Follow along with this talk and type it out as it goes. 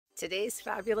Today's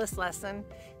fabulous lesson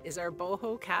is our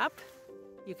boho cap.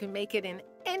 You can make it in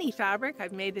any fabric.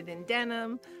 I've made it in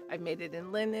denim, I've made it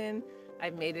in linen,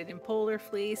 I've made it in polar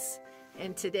fleece,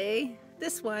 and today,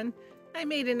 this one, I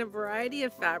made in a variety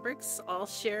of fabrics, all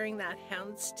sharing that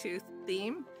houndstooth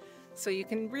theme. So you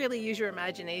can really use your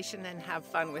imagination and have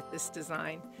fun with this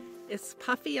design. It's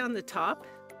puffy on the top,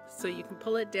 so you can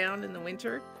pull it down in the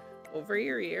winter over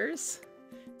your ears.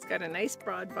 It's got a nice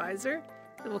broad visor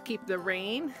that will keep the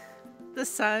rain, the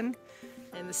sun,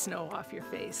 and the snow off your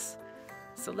face.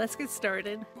 So let's get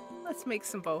started. Let's make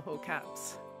some boho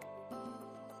caps.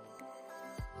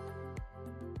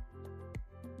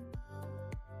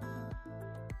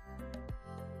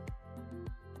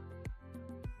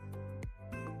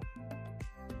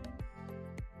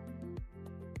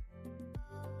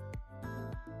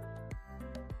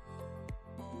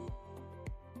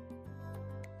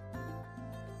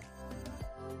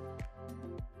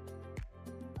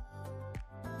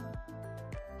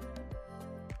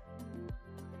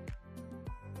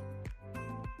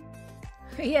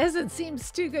 Yes, it seems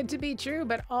too good to be true,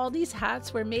 but all these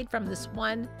hats were made from this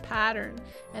one pattern,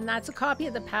 and that's a copy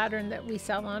of the pattern that we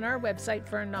sell on our website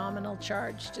for a nominal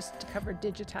charge, just to cover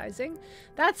digitizing.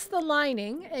 That's the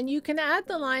lining, and you can add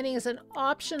the lining as an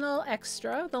optional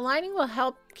extra. The lining will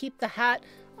help keep the hat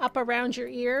up around your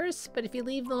ears, but if you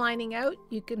leave the lining out,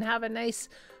 you can have a nice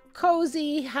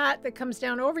cozy hat that comes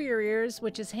down over your ears,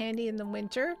 which is handy in the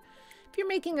winter. If you're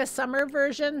making a summer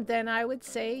version, then I would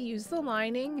say use the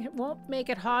lining. It won't make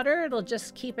it hotter, it'll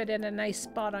just keep it in a nice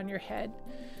spot on your head.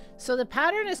 So the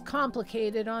pattern is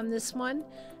complicated on this one.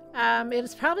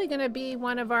 It's probably going to be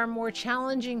one of our more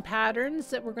challenging patterns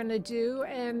that we're going to do,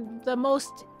 and the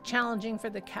most challenging for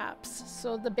the caps.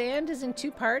 So the band is in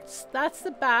two parts. That's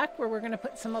the back where we're going to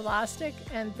put some elastic,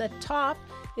 and the top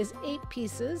is 8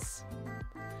 pieces.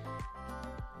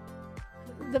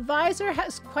 The visor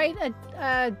has quite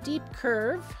a deep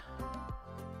curve,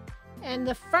 and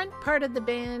the front part of the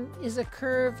band is a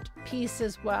curved piece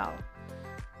as well,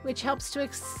 which helps to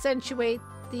accentuate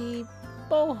the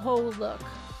boho look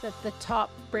that the top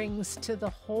brings to the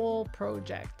whole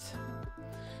project.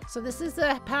 So this is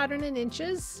the pattern in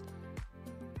inches,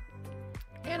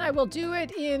 and I will do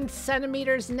it in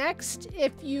centimeters next.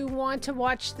 If you want to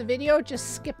watch the video,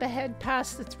 just skip ahead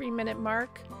past the 3-minute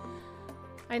mark.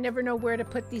 I never know where to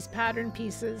put these pattern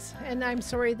pieces, and I'm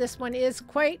sorry, this one is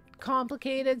quite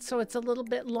complicated, so it's a little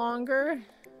bit longer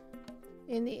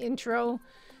in the intro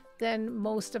than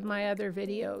most of my other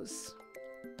videos.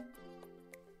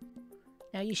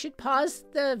 Now you should pause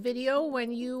the video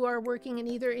when you are working in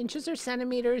either inches or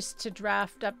centimeters to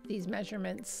draft up these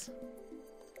measurements.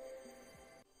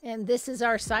 And this is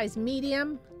our size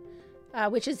medium,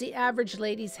 which is the average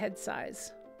lady's head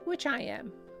size, which I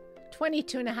am.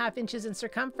 22.5 inches in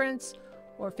circumference,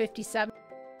 or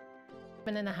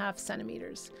 57.5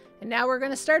 centimeters. And now we're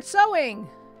going to start sewing.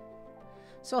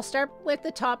 So I'll start with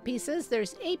the top pieces.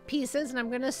 There's 8 pieces, and I'm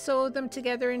going to sew them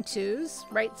together in twos,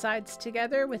 right sides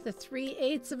together, with a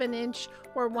 3/8 of an inch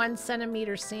or 1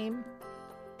 centimeter seam.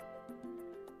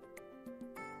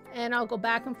 And I'll go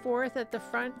back and forth at the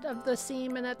front of the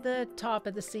seam and at the top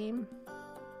of the seam.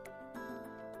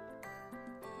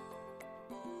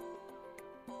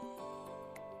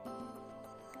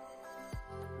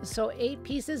 So 8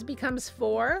 pieces becomes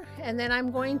 4, and then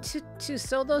I'm going to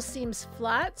sew those seams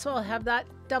flat, so I'll have that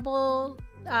double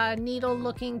needle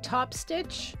looking top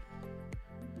stitch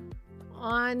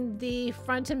on the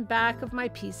front and back of my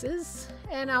pieces,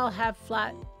 and I'll have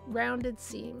flat rounded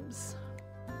seams.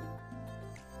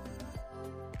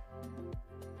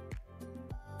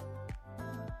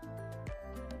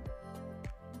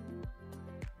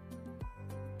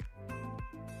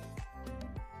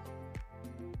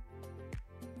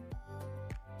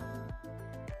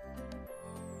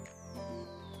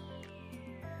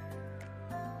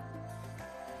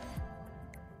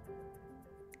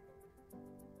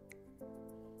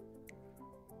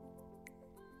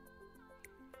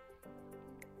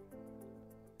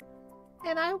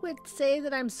 And I would say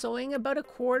that I'm sewing about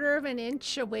 1/4 of an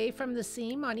inch away from the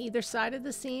seam on either side of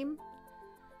the seam.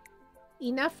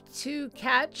 Enough to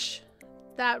catch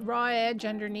that raw edge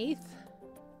underneath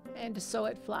and to sew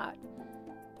it flat.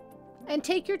 And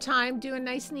take your time, do a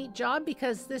nice neat job,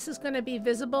 because this is going to be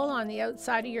visible on the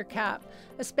outside of your cap,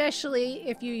 especially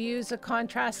if you use a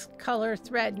contrast color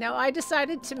thread. Now I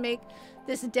decided to make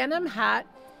this denim hat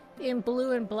in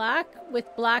blue and black with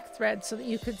black thread so that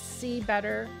you could see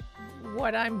better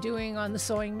what I'm doing on the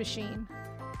sewing machine.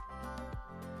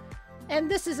 And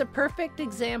this is a perfect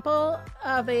example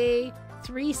of a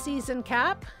 3-season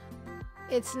cap.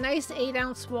 It's nice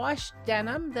 8-ounce wash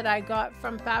denim that I got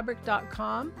from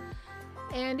fabric.com,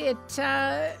 and it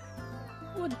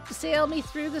would sail me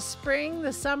through the spring,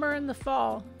 the summer, and the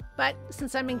fall. But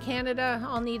since I'm in Canada,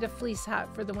 I'll need a fleece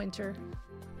hat for the winter.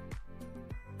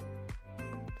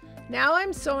 Now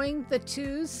I'm sewing the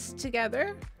twos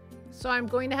together. So I'm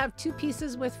going to have 2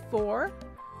 pieces with 4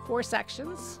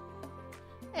 sections,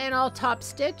 and I'll top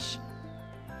stitch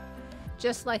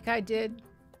just like I did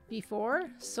before.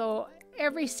 So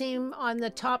every seam on the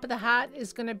top of the hat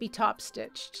is going to be top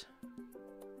stitched,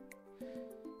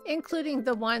 including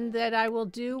the one that I will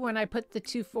do when I put the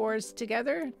 2 4s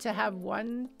together to have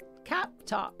one cap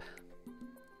top.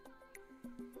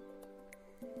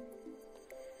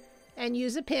 And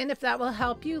use a pin if that will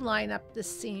help you line up the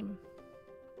seam.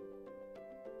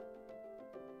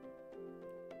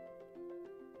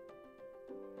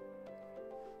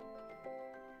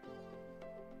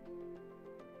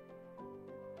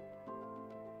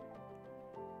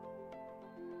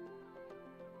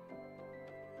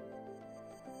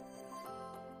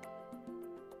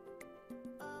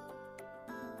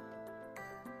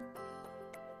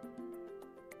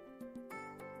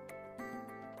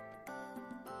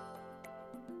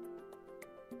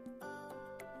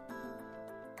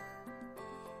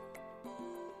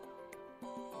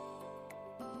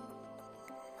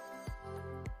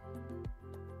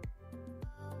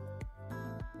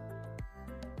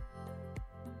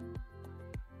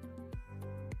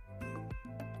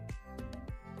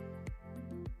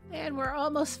 And we're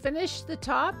almost finished the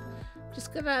top.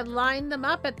 Just gonna line them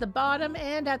up at the bottom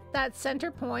and at that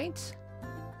center point.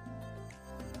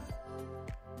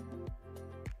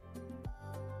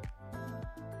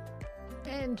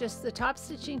 And just the top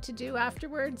stitching to do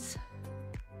afterwards.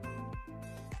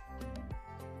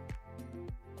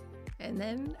 And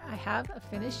then I have a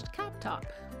finished cap top.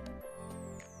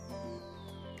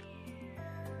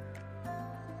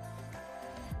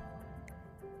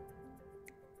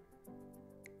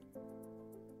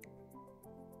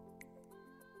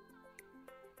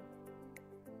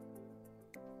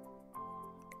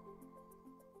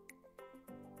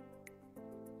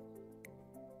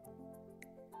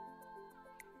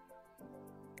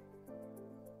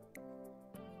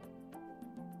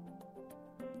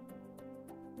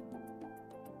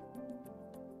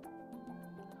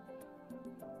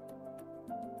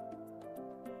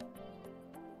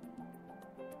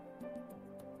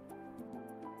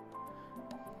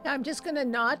 Now I'm just going to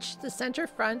notch the center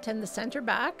front and the center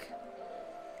back,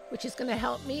 which is going to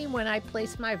help me when I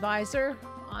place my visor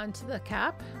onto the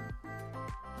cap,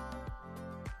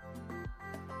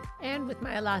 and with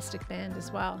my elastic band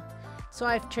as well. So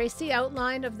I've traced the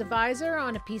outline of the visor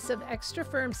on a piece of extra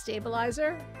firm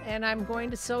stabilizer, and I'm going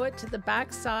to sew it to the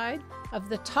back side of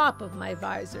the top of my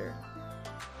visor.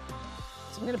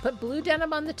 So I'm going to put blue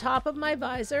denim on the top of my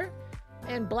visor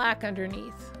and black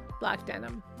underneath, black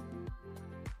denim.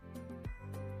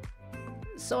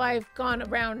 So I've gone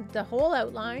around the whole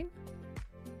outline,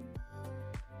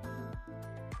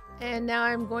 and now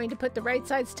I'm going to put the right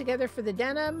sides together for the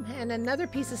denim and another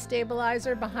piece of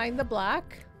stabilizer behind the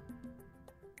black,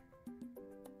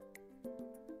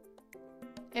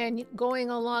 and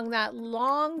going along that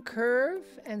long curve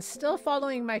and still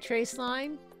following my trace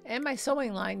line and my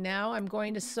sewing line. Now I'm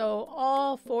going to sew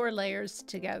all 4 layers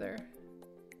together.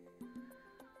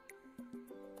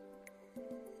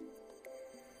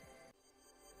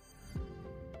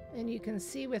 And you can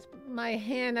see with my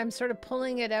hand, I'm sort of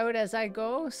pulling it out as I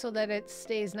go so that it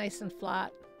stays nice and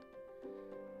flat.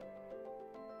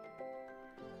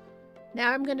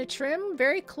 Now I'm going to trim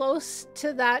very close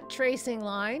to that tracing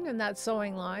line and that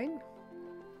sewing line.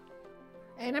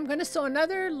 And I'm going to sew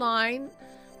another line,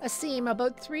 a seam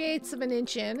about 3/8 of an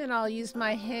inch in, and I'll use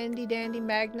my handy dandy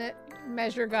magnet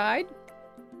measure guide.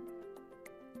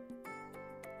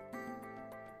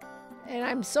 And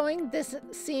I'm sewing this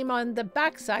seam on the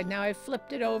back side now. I've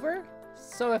flipped it over.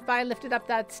 So if I lifted up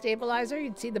that stabilizer,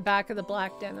 you'd see the back of the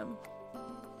black denim.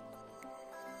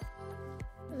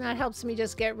 And that helps me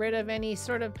just get rid of any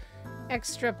sort of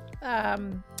extra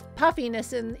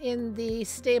puffiness in the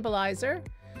stabilizer.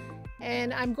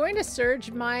 And I'm going to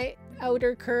serge my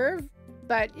outer curve,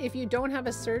 but if you don't have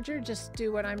a serger, just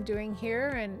do what I'm doing here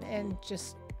and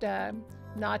just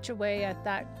notch away at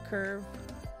that curve.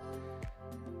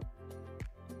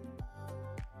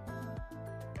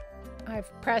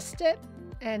 I've pressed it,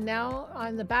 and now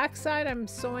on the back side I'm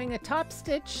sewing a top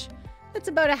stitch that's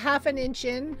about 1/2 inch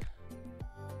in,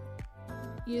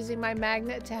 using my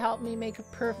magnet to help me make a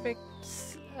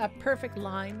perfect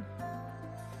line.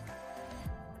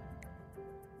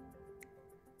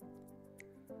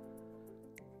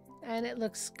 And it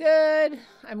looks good.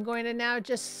 I'm going to now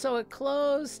just sew it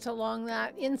closed along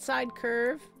that inside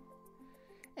curve.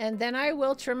 And then I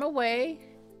will trim away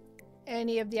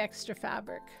any of the extra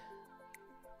fabric.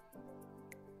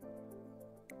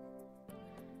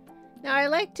 Now I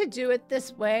like to do it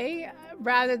this way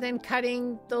rather than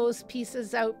cutting those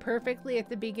pieces out perfectly at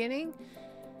the beginning.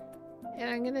 And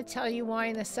I'm going to tell you why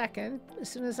in a second, as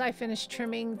soon as I finish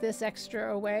trimming this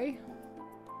extra away.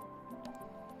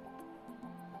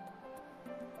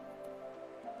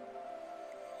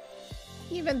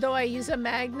 Even though I use a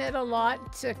magnet a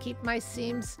lot to keep my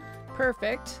seams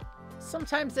perfect,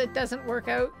 sometimes it doesn't work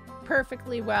out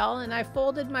perfectly well. And I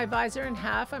folded my visor in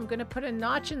half. I'm going to put a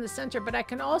notch in the center, but I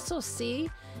can also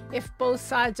see if both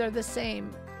sides are the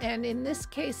same. And in this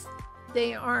case,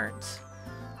 they aren't.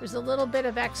 There's a little bit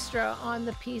of extra on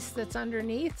the piece that's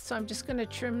underneath, so I'm just going to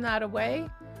trim that away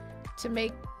to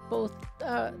make both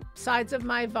sides of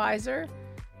my visor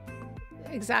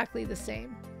exactly the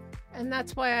same. And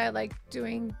that's why I like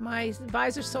doing my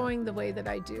visor sewing the way that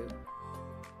I do.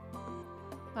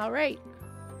 All right.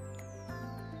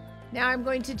 Now I'm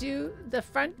going to do the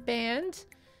front band,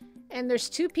 and there's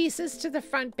two pieces to the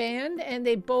front band, and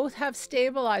they both have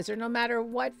stabilizer. No matter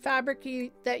what fabric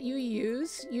that you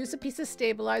use a piece of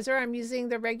stabilizer. I'm using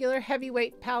the regular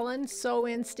heavyweight Palin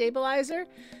sew-in stabilizer.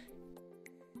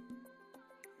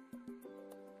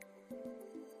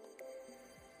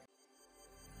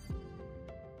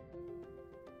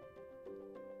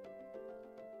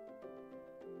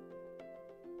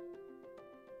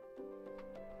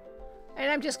 And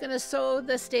I'm just going to sew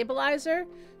the stabilizer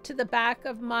to the back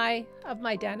of my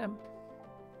denim.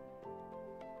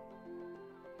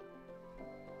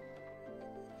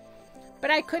 But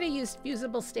I could have used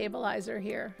fusible stabilizer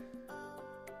here.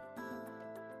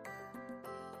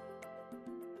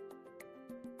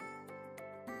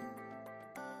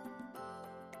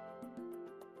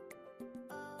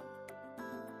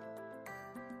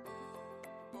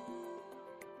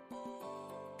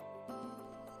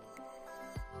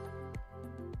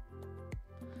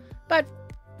 But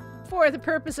for the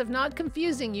purpose of not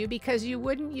confusing you, because you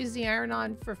wouldn't use the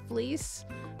iron-on for fleece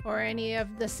or any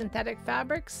of the synthetic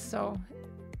fabrics, so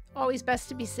always best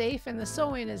to be safe. And the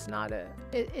sew-in is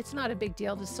it's not a big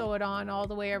deal to sew it on all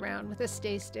the way around with a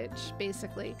stay stitch,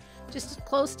 basically, just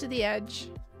close to the edge.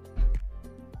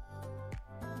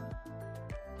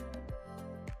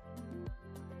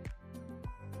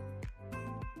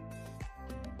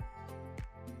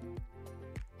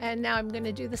 And now I'm going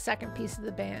to do the second piece of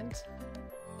the band.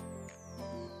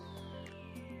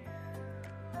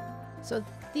 So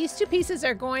these two pieces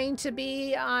are going to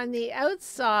be on the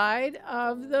outside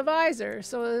of the visor.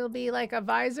 So it'll be like a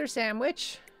visor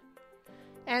sandwich.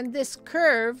 And this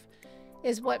curve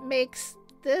is what makes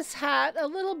this hat a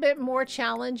little bit more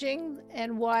challenging,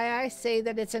 and why I say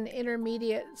that it's an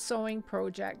intermediate sewing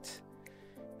project.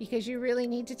 Because you really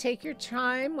need to take your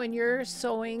time when you're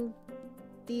sewing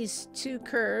these two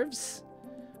curves,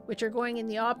 which are going in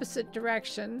the opposite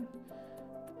direction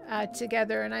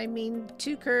together. And I mean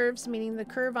two curves, meaning the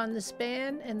curve on this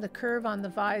band and the curve on the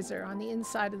visor, on the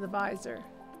inside of the visor.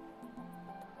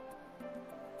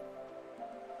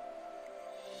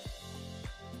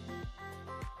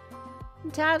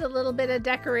 And to add a little bit of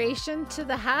decoration to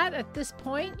the hat at this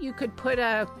point, you could put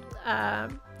a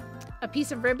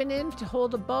piece of ribbon in to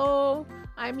hold a bow.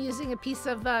 I'm using a piece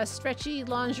of stretchy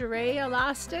lingerie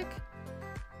elastic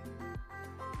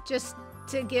just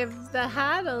to give the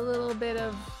hat a little bit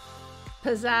of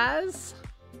pizzazz.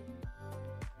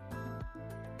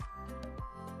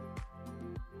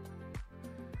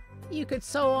 You could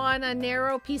sew on a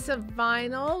narrow piece of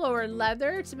vinyl or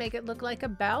leather to make it look like a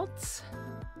belt.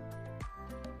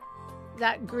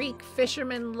 That Greek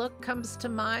fisherman look comes to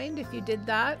mind if you did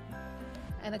that,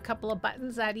 and a couple of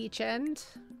buttons at each end.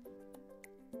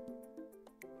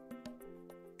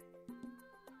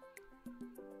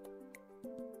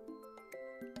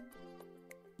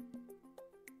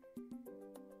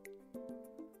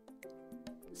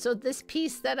 So this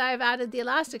piece that I've added the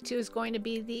elastic to is going to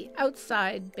be the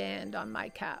outside band on my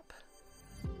cap.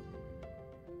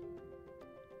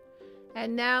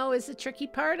 And now is the tricky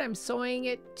part. I'm sewing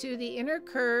it to the inner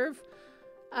curve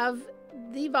of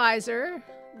the visor,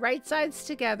 right sides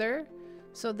together.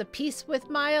 So the piece with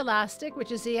my elastic,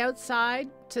 which is the outside,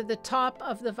 to the top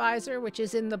of the visor, which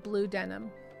is in the blue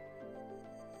denim.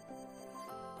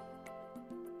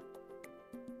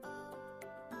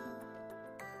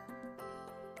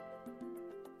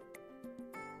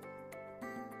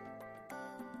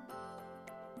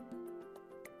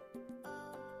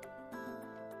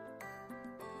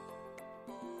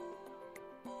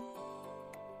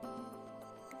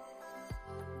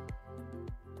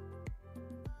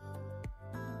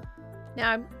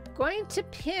 Now I'm going to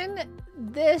pin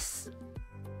this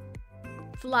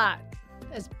flat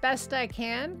as best I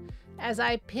can as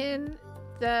I pin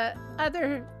the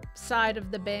other side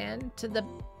of the band to the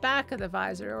back of the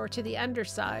visor or to the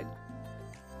underside.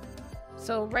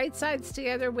 So right sides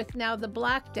together with now the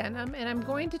black denim, and I'm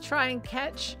going to try and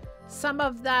catch some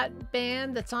of that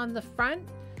band that's on the front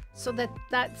so that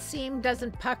that seam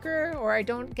doesn't pucker or I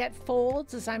don't get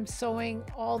folds as I'm sewing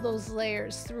all those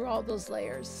layers through all those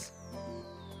layers.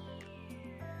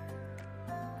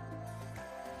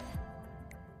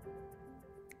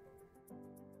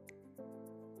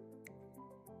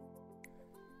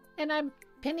 And I'm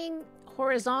pinning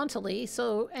horizontally,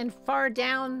 so, and far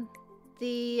down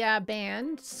the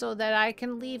band so that I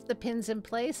can leave the pins in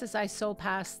place as I sew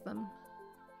past them.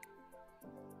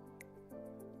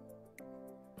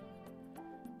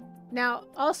 Now,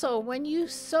 also, when you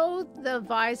sew the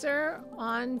visor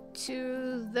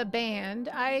onto the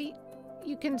band,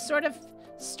 you can sort of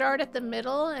start at the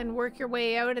middle and work your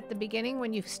way out at the beginning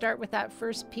when you start with that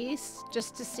first piece,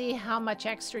 just to see how much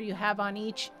extra you have on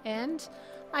each end.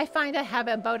 I find I have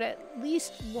about at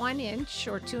least 1 inch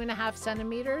or 2.5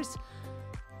 centimeters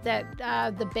that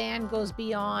the band goes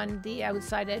beyond the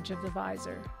outside edge of the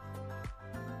visor.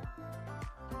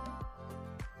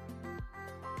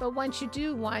 But once you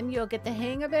do one, you'll get the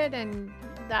hang of it, and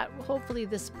that hopefully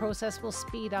this process will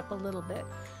speed up a little bit.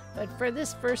 But for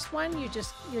this first one, you're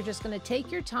just going to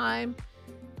take your time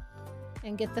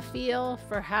and get the feel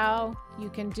for how you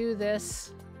can do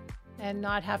this and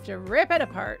not have to rip it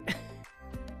apart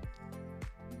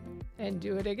and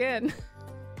do it again,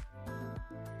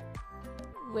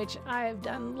 which I have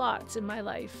done lots in my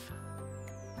life.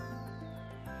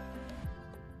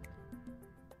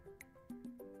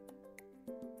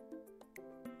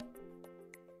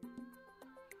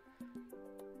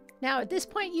 Now at this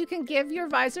point you can give your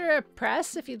visor a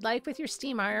press if you'd like with your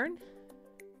steam iron.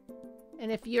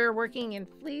 And if you're working in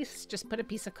fleece, just put a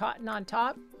piece of cotton on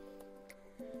top.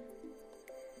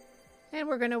 And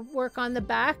we're going to work on the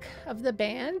back of the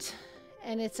band,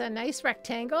 and it's a nice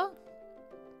rectangle.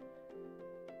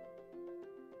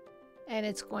 And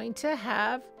it's going to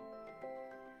have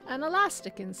an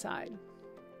elastic inside.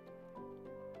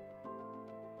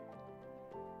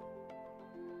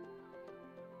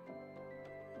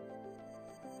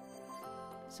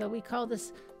 So we call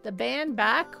this the band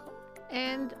back,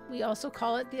 and we also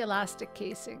call it the elastic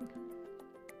casing.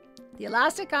 The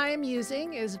elastic I am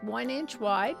using is 1 inch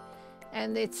wide,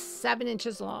 and it's 7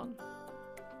 inches long.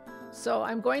 So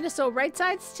I'm going to sew right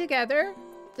sides together,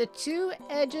 the 2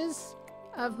 edges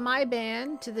of my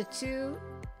band to the 2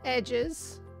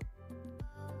 edges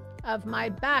of my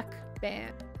back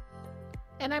band.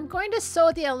 And I'm going to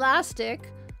sew the elastic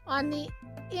on the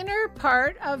inner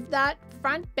part of that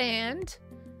front band.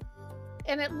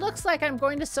 And it looks like I'm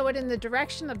going to sew it in the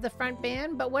direction of the front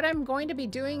band, but what I'm going to be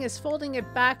doing is folding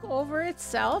it back over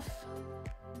itself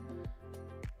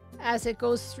as it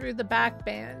goes through the back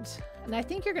band. And I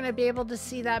think you're going to be able to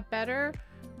see that better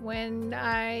when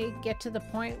I get to the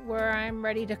point where I'm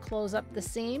ready to close up the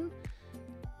seam.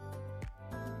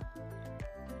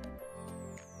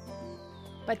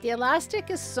 But the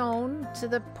elastic is sewn to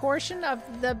the portion of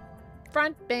the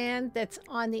front band that's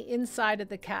on the inside of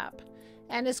the cap,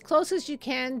 and as close as you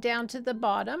can down to the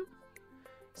bottom,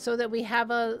 so that we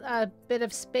have a bit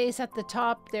of space at the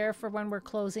top there for when we're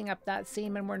closing up that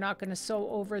seam, and we're not going to sew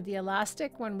over the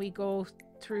elastic when we go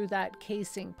through that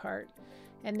casing part.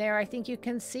 And there, I think you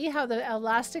can see how the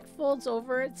elastic folds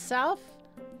over itself.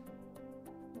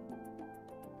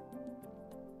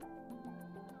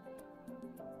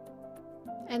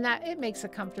 And that it makes a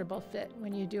comfortable fit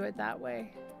when you do it that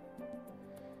way.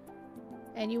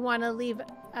 And you want to leave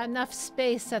enough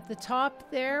space at the top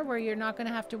there where you're not going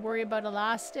to have to worry about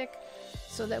elastic,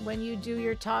 so that when you do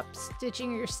your top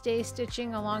stitching or your stay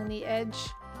stitching along the edge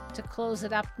to close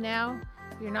it up now,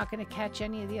 you're not going to catch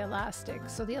any of the elastic.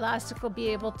 So the elastic will be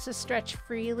able to stretch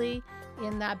freely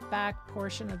in that back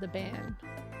portion of the band.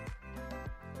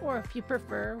 Or if you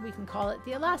prefer, we can call it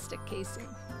the elastic casing.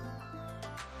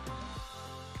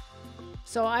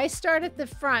 So I start at the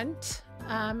front,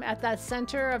 at that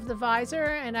center of the visor,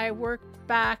 and I work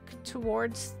back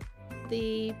towards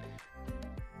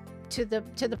to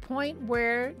the point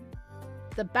where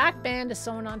the back band is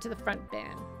sewn onto the front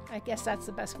band. I guess that's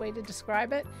the best way to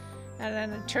describe it. And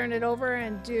then I turn it over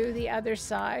and do the other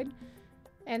side.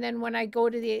 And then when I go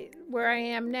to where I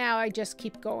am now, I just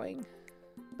keep going.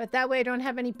 But that way I don't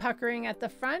have any puckering at the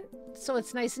front, so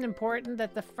it's nice and important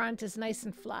that the front is nice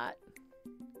and flat.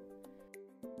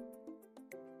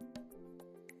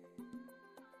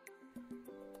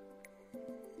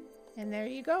 And there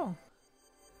you go.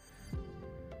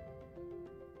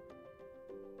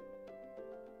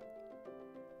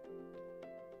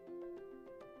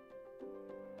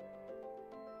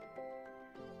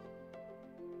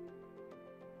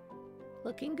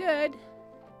 Looking good.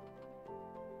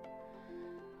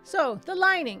 So the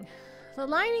lining. The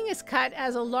lining is cut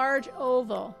as a large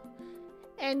oval.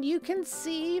 And you can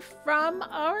see from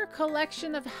our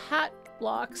collection of hat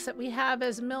blocks that we have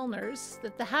as milliners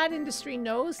that the hat industry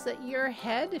knows that your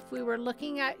head, if we were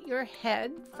looking at your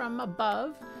head from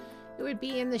above, it would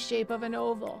be in the shape of an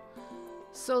oval.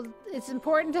 So it's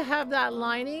important to have that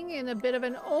lining in a bit of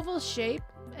an oval shape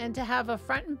and to have a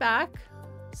front and back.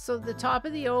 So the top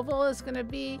of the oval is going to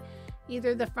be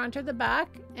either the front or the back,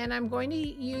 and I'm going to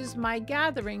use my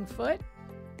gathering foot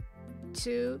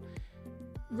to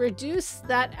reduce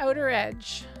that outer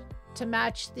edge to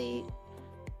match the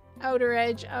outer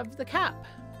edge of the cap.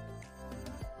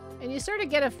 And you sort of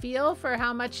get a feel for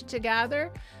how much to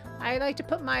gather. I like to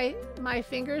put my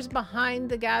fingers behind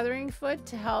the gathering foot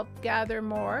to help gather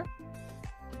more.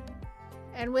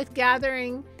 And with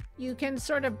gathering, you can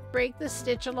sort of break the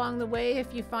stitch along the way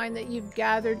if you find that you've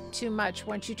gathered too much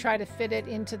once you try to fit it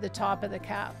into the top of the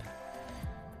cap.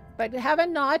 But have a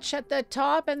notch at the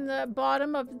top and the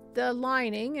bottom of the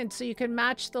lining, and so you can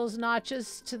match those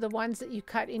notches to the ones that you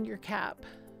cut in your cap.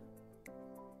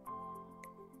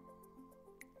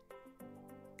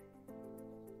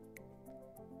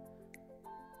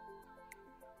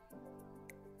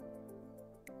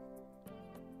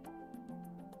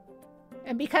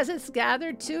 And because it's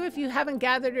gathered too, if you haven't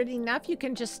gathered it enough, you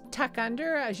can just tuck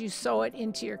under as you sew it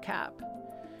into your cap.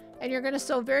 And you're going to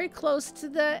sew very close to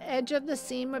the edge of the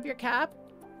seam of your cap,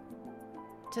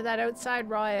 to that outside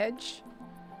raw edge,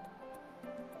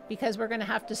 because we're going to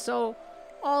have to sew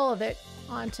all of it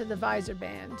onto the visor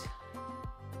band.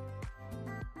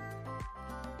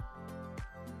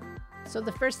 So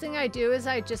the first thing I do is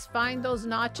I just find those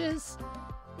notches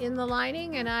in the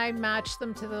lining and I match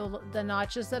them to the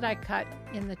notches that I cut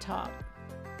in the top.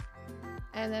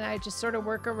 And then I just sort of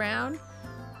work around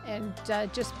and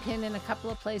just pin in a couple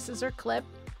of places or clip.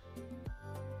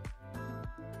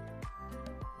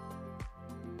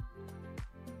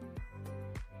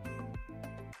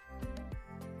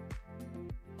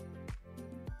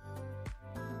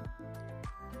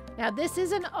 Now this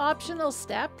is an optional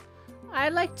step. I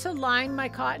like to line my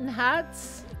cotton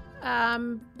hats,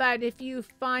 but if you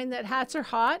find that hats are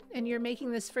hot and you're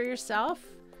making this for yourself,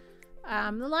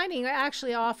 the lining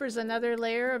actually offers another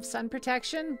layer of sun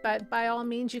protection, but by all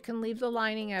means you can leave the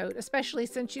lining out, especially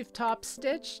since you've top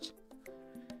stitched.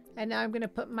 And now I'm going to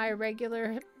put my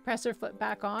regular presser foot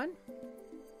back on.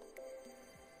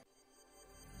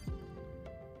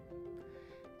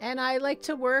 And I like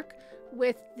to work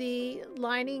with the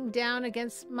lining down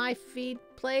against my feed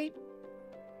plate.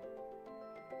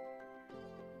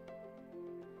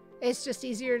 It's just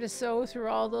easier to sew through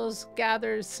all those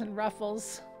gathers and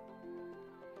ruffles.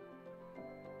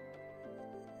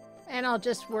 And I'll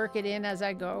just work it in as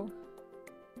I go.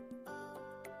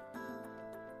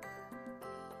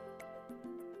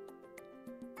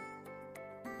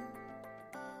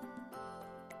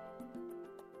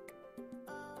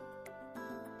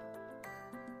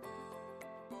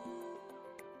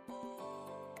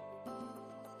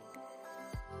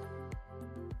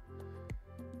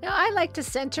 Now I like to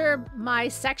center my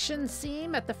section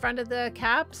seam at the front of the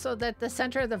cap so that the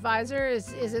center of the visor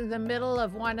is in the middle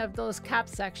of one of those cap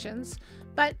sections.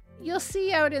 But you'll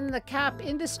see out in the cap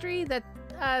industry that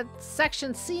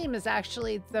section seam is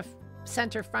actually the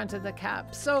center front of the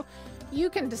cap. So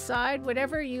you can decide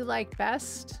whatever you like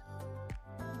best.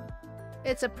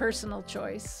 It's a personal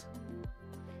choice.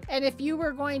 And if you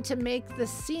were going to make the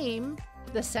seam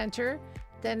the center,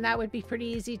 then that would be pretty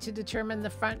easy to determine the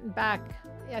front and back.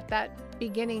 At that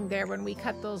beginning there, when we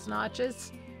cut those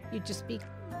notches, you'd just be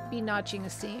notching a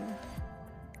seam.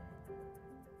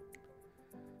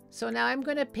 So now I'm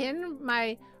going to pin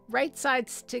my right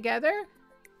sides together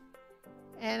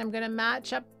and I'm going to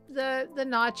match up the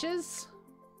notches.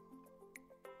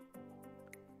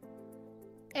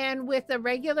 And with a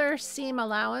regular seam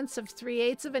allowance of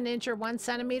 3/8 of an inch or 1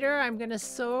 centimeter, I'm going to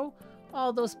sew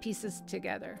all those pieces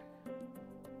together.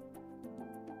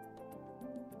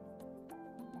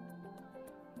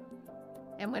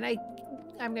 And when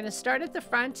I'm going to start at the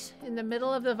front in the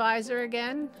middle of the visor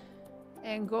again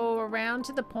and go around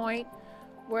to the point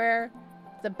where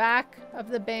the back of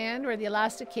the band or the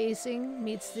elastic casing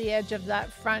meets the edge of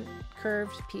that front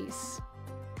curved piece.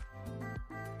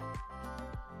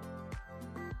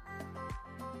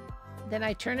 Then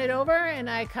I turn it over and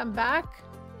I come back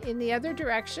in the other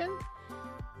direction.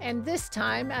 And this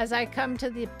time, as I come to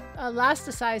the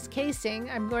elasticized casing,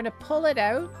 I'm going to pull it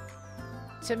out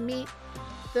to meet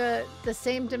the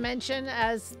same dimension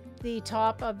as the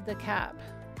top of the cap.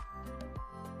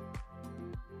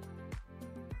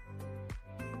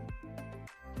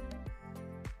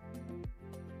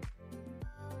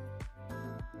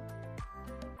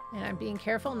 I'm being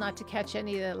careful not to catch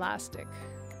any of the elastic.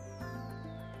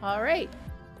 All right.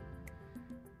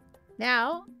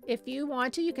 Now, if you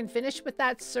want to, you can finish with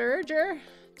that serger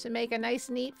to make a nice,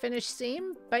 neat finished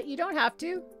seam, but you don't have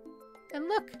to. And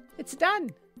look, it's done.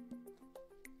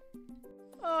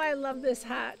 Oh, I love this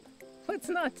hat. What's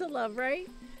not to love, right?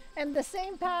 And the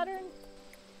same pattern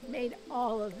made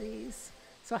all of these.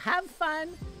 So have fun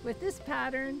with this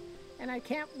pattern, and I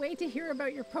can't wait to hear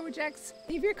about your projects.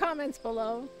 Leave your comments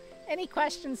below. Any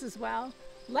questions as well.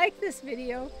 Like this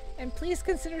video, and please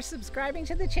consider subscribing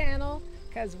to the channel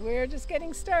because we're just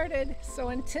getting started. So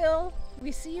until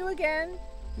we see you again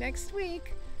next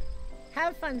week,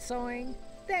 have fun sewing.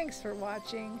 Thanks for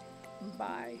watching.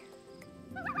 Bye.